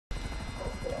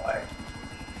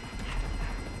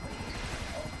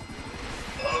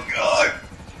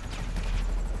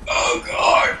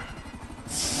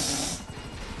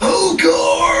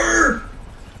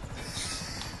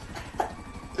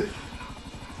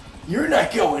You're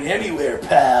not going anywhere,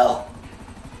 pal.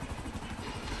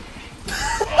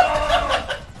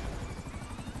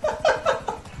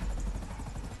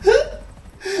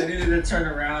 I needed to turn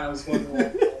around. I was going to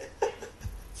walk.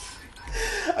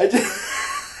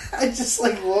 I just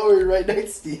like lowered right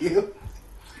next to you.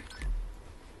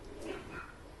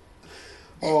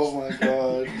 Oh my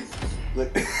god.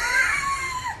 Like,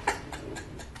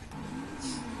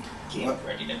 Get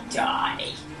ready to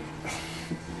die.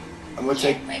 I'm gonna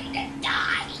take. Get ready to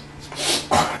die.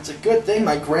 It's a good thing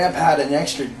my grandpa had an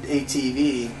extra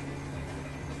ATV.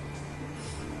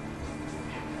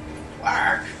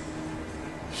 Mark.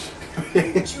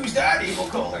 Choose that evil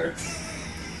color.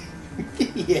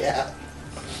 Yeah.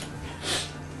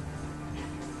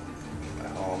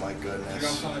 Oh my You're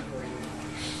goodness. coming for you.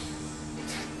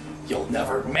 You'll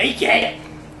never make it!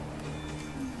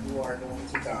 You are going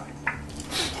to die.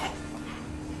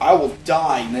 I will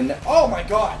die and then. Oh my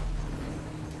god!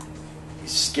 You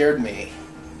scared me.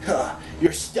 Huh.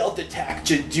 Your stealth attack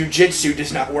jujitsu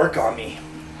does not work on me.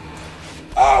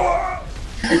 Oh!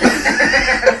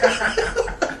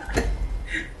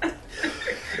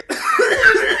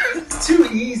 It's too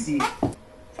easy.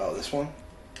 Oh, this one?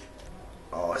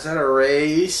 Oh, is that a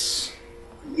race?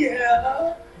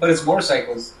 Yeah. But it's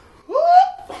motorcycles.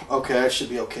 Okay, I should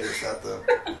be okay with that though.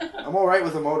 I'm alright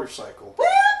with a motorcycle.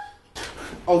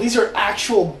 Oh, these are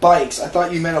actual bikes. I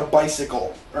thought you meant a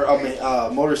bicycle. Or a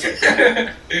motorcycle.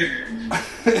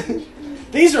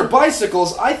 These are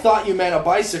bicycles. I thought you meant a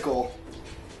bicycle.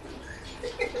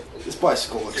 This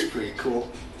bicycle looks pretty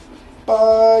cool.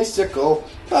 Bicycle,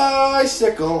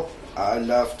 bicycle. I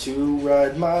love to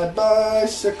ride my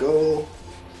bicycle.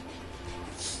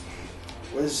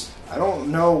 I don't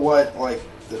know what, like,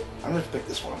 I'm gonna pick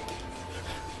this one.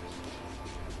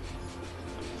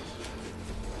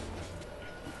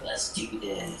 Let's do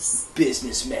this.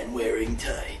 Businessmen wearing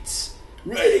tights,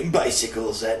 riding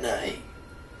bicycles at night.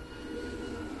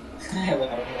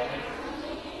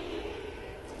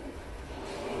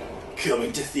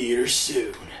 Coming to theaters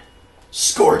soon.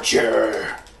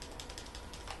 Scorcher!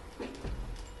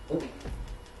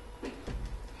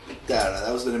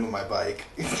 That was the name of my bike.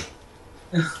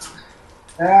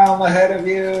 I'm ahead of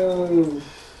you.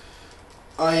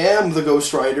 I am the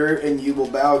Ghost Rider, and you will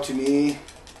bow to me.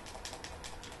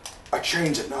 I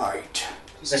change at night.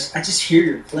 I just hear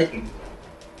you clicking.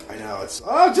 I know, it's...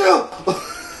 Oh, Jill!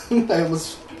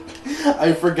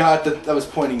 I forgot that I was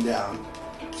pointing down.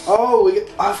 Oh,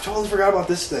 I totally forgot about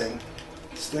this thing.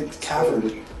 This thing's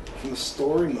cavern from the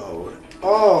story mode.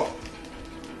 Oh!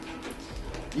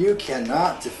 You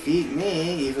cannot defeat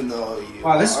me, even though you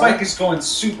Wow, this bike is going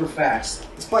super fast.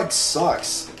 This bike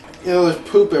sucks. Ew, there's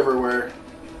poop everywhere.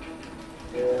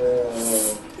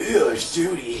 Ew, there's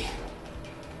duty.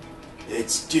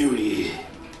 It's duty.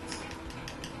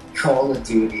 Call of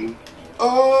Duty.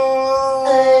 Oh!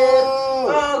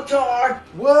 Oh, God!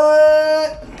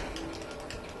 What?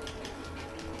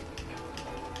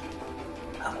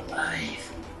 I'm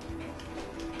alive.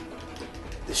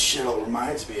 This shit all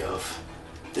reminds me of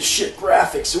the shit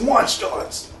graphics in Watch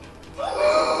Dogs.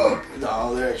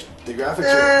 No, the graphics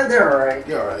are... They're alright.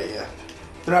 They're alright, yeah.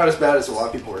 They're not as bad as a lot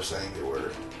of people were saying they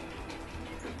were.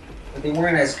 But they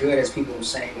weren't as good as people were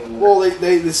saying they were. Well,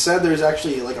 they said there's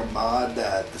actually like a mod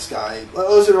that this guy... It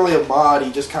wasn't really a mod,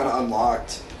 he just kind of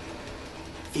unlocked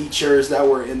features that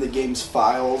were in the game's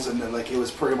files, and then like it was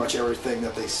pretty much everything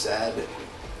that they said.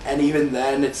 And even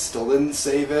then, it still didn't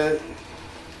save it.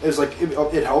 It was like, it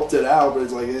helped it out, but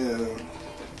it's like,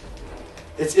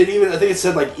 I think it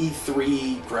said like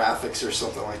E3 graphics or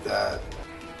something like that.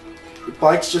 The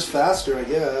bike's just faster, I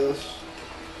guess.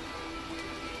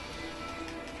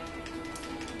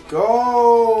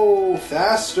 Go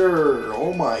faster!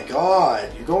 Oh my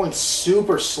god, you're going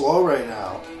super slow right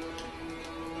now.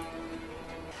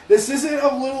 This isn't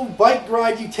a little bike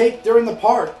ride you take during the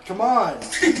park. Come on.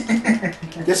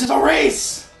 This is a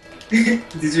race!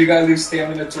 Did your guy lose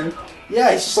stamina too?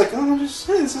 Yeah, he's just like, oh, hey,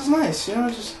 this is nice, you know,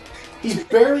 he's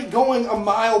barely going a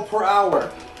mile per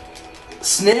hour.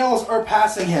 Snails are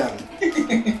passing him.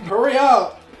 Hurry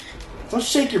up! Don't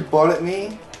shake your butt at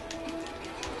me.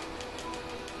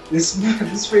 This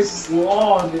race is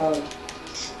long, yo.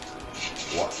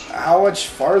 What? How much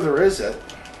farther is it?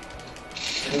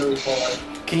 Really far.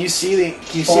 Can you see the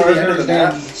end of the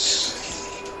map?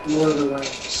 Lord of the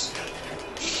Rings.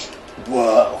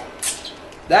 Whoa.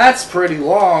 That's pretty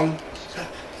long.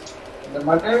 The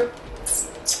mother?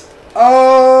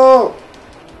 Oh!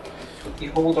 If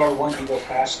you hold R1, you go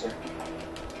faster.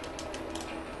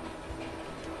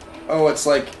 Oh, it's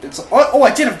like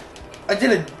I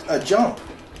did a jump.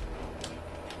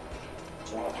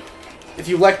 if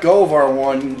you let go of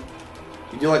R1,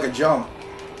 you do like a jump.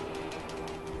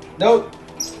 Nope.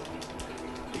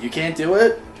 You can't do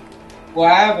it? Well,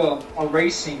 I have a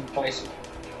racing bicycle.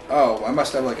 Oh, I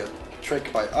must have like a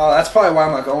trick bike. Oh, that's probably why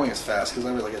I'm not going as fast, because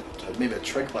I have like maybe a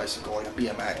trick bicycle, like a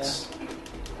BMX.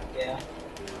 Yeah.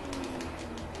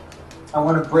 I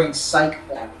want to bring Psych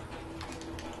back.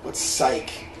 What's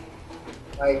Psych?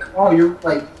 Like, oh, you're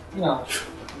like, you know,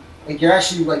 like you're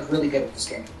actually like really good at this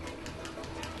game.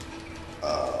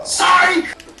 Psych!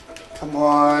 Come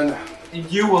on.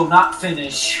 And you will not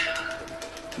finish.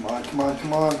 Come on, come on,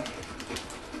 come on.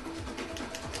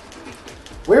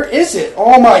 Where is it?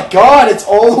 Oh my god, it's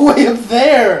all the way up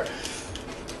there!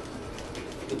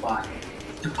 Goodbye.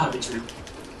 Goodbye, Drew.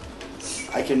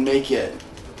 I can make it.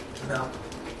 No.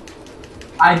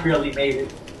 I barely made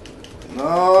it. No.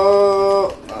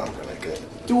 Oh, I'm gonna make it.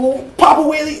 Do pop a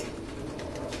wheelie!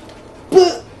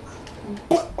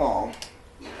 Oh.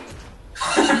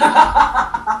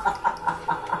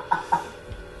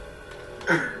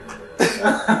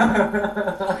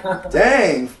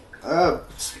 Dang.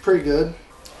 It's pretty good.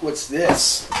 What's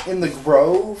this? In the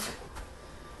Grove?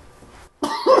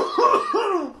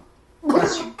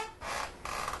 Bless you.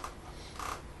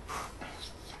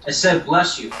 I said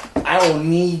bless you. I don't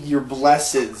need your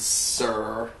blesses,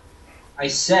 sir. I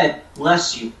said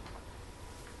bless you.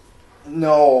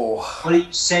 No. What do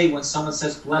you say when someone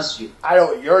says bless you? I know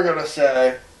what you're gonna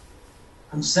say.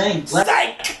 I'm saying bless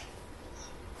Psych!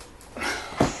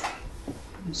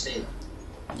 you. Say that.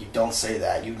 You don't say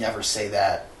that. You never say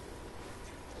that.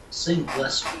 Saying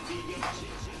bless you.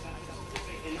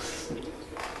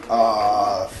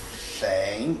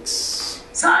 Thanks.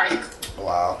 Psych!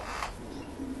 Wow.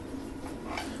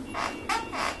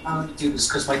 I only do this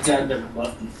because my dad never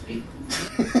loved me.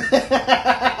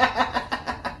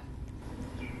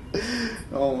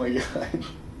 Oh my god.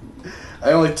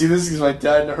 I only do this because my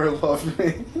dad never loved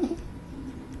me.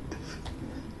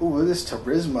 Ooh, look at this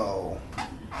Turismo.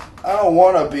 I don't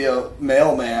want to be a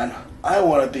mailman. I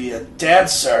want to be a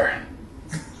dancer.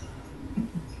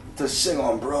 To sing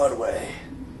on Broadway.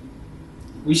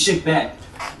 We should bet.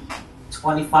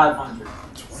 2,500.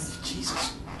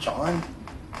 Jesus, John.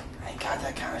 I ain't got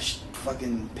that kind of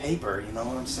fucking paper, you know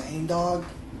what I'm saying, dog?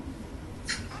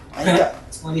 I ain't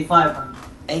got... 2,500.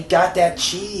 Ain't got that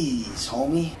cheese,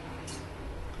 homie.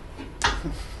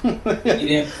 You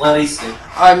didn't place it.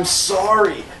 I'm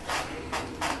sorry.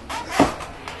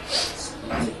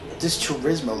 This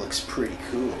Turismo looks pretty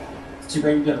cool. Too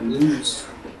bad you're gonna lose.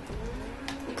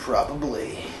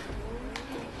 Probably.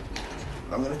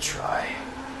 I'm gonna try.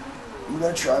 I'm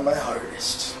gonna try my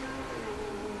hardest.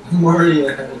 I'm already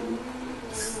ahead of you.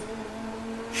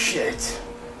 Shit.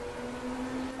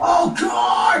 Oh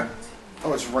god!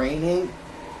 Oh, it's raining?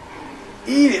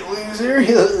 Eat it, loser!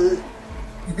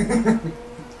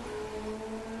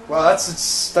 Well, that's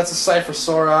a sight for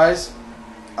sore eyes.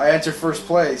 I enter first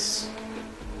place.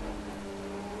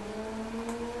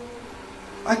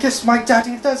 I guess my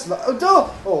daddy does love. Oh,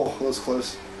 no! Oh, that was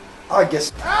close. I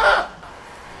guess. Ah!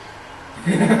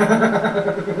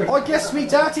 I guess me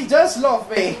daddy does love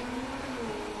me.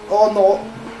 Or not.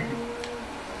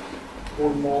 Or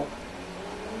more.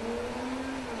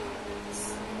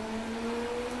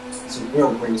 It's a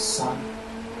real race, son.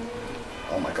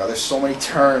 Oh my god, there's so many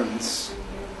turns.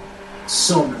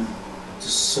 So many.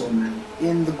 Just so many.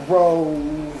 In the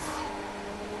Grove.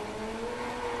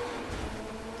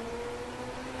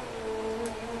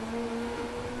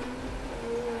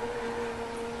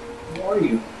 Who are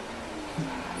you?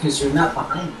 Because you're not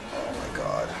behind me. Oh my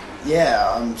god.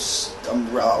 Yeah, I'm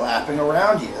lapping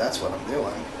around you. That's what I'm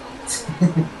doing.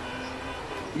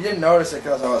 You didn't notice it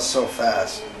because I was so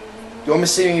fast. You want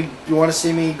to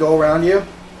see me go around you?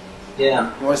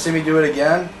 Yeah. You want to see me do it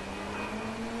again?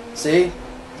 See? You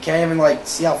can't even like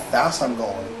see how fast I'm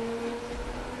going.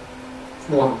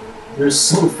 Well, you're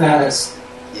so fast.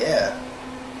 Yeah.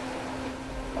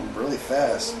 I'm really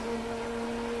fast.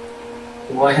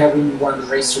 Why haven't you won the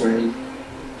race already?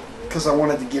 Because I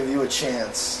wanted to give you a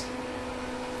chance.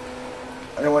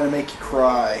 I didn't want to make you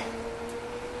cry.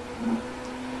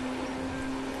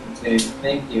 Okay,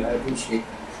 thank you. I appreciate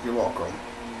that. You're welcome.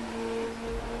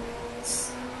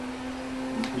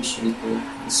 I appreciate the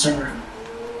concern.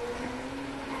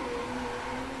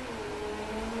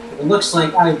 It looks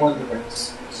like I won the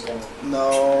race. So.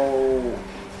 No.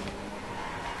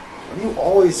 You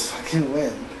always fucking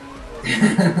win.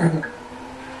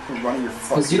 You're running your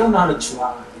fucking... Because you don't know how to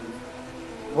drive.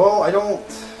 Well, I don't...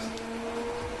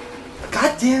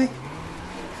 God damn it.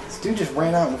 This dude just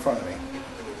ran out in front of me.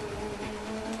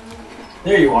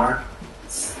 There you are.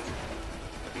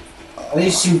 At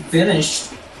least you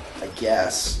finished. I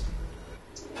guess.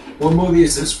 What movie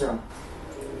is this from?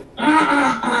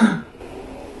 I'm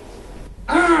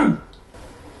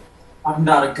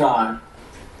not a god.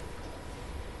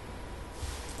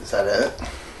 Is that it?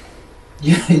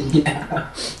 Yeah, yeah.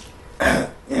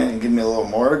 Yeah, give me a little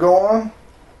more to go on?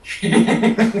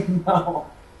 No.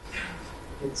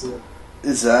 It's a...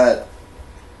 Is that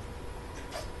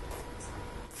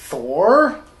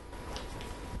Thor?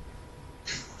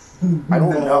 I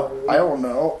don't know. I don't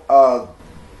know.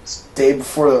 Day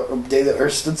that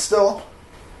Earth stood still?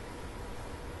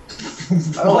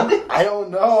 I don't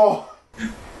know.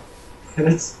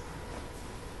 It's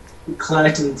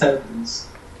Clash of the Titans.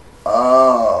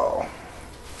 Oh.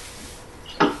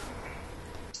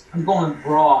 I'm going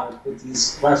broad with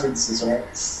these references,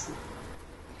 alright?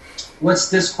 What's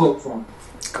this quote from?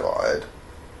 God.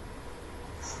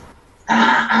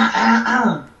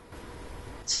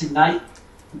 Tonight,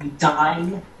 we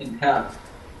dine in hell.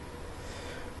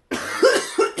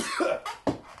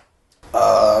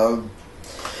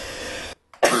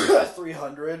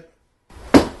 300.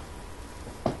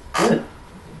 Good.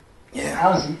 Yeah. That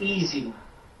was an easy one.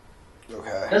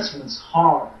 Okay. This one's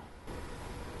hard.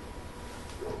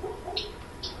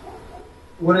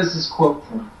 What is this quote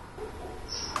from?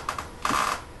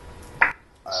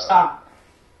 Stop.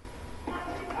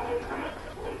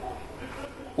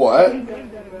 What?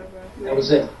 That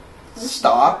was it.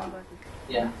 Stop?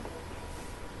 Yeah.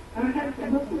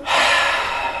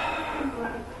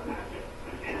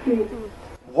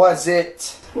 Was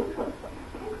it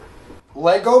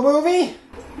Lego Movie?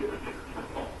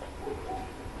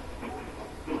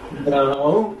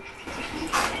 No.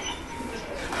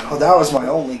 Oh, that was my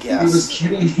only guess. He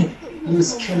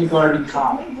was Kindergarten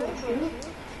Cop.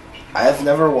 I have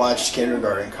never watched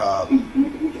Kindergarten Cop. Are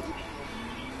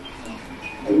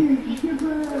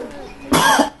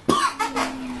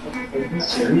you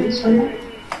serious right now?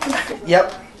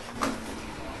 Yep.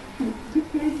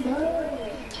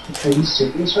 Are you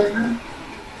serious right now?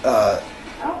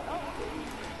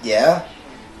 Yeah?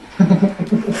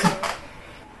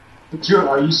 Drew,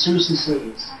 are you seriously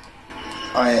serious?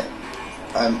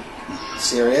 I'm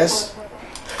serious?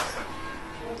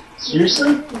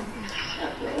 Seriously?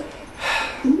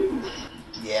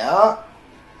 Yeah?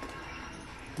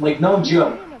 Like, no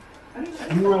joke.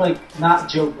 You were, like, not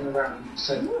joking around. You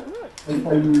said, like,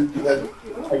 are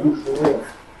you for real?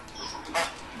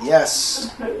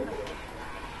 Yes.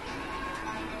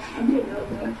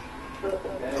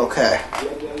 Okay.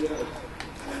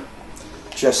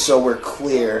 Just so we're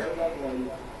clear.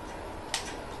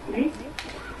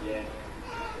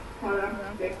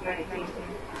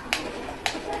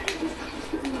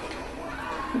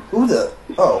 Who the...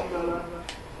 Oh.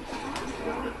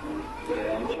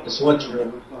 Guess what, Drew?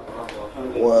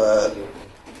 What?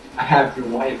 I have your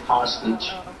wife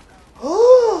hostage.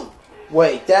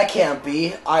 Wait, that can't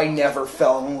be. I never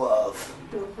fell in love.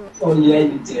 Oh, yeah,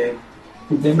 you did.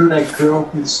 Remember that girl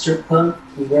from the strip club?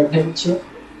 The redheaded chick?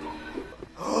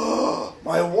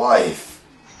 My wife!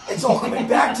 It's all coming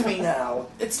back to me now.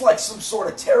 It's like some sort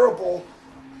of terrible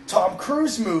Tom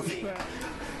Cruise movie.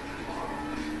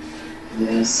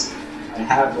 Yes. I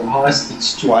have her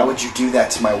hostage, Drew. Why would you do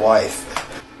that to my wife?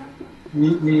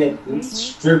 Meet me at the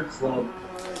strip club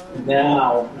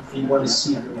now if you want to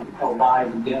see her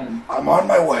alive again. I'm on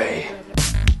my way.